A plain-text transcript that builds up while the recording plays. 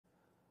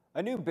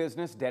A new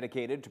business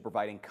dedicated to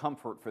providing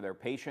comfort for their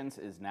patients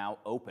is now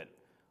open.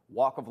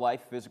 Walk of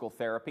Life Physical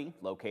Therapy,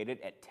 located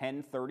at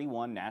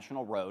 1031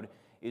 National Road,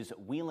 is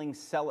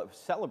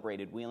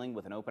celebrated wheeling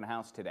with an open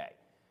house today.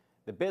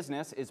 The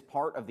business is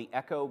part of the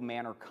Echo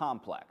Manor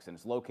complex and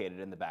is located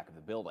in the back of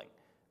the building.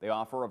 They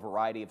offer a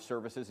variety of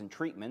services and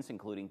treatments,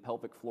 including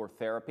pelvic floor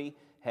therapy,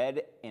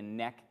 head and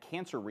neck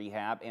cancer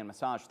rehab, and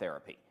massage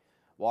therapy.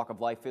 Walk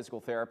of Life Physical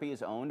Therapy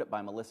is owned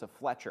by Melissa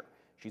Fletcher.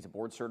 She's a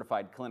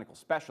board-certified clinical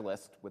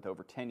specialist with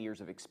over 10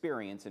 years of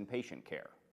experience in patient care.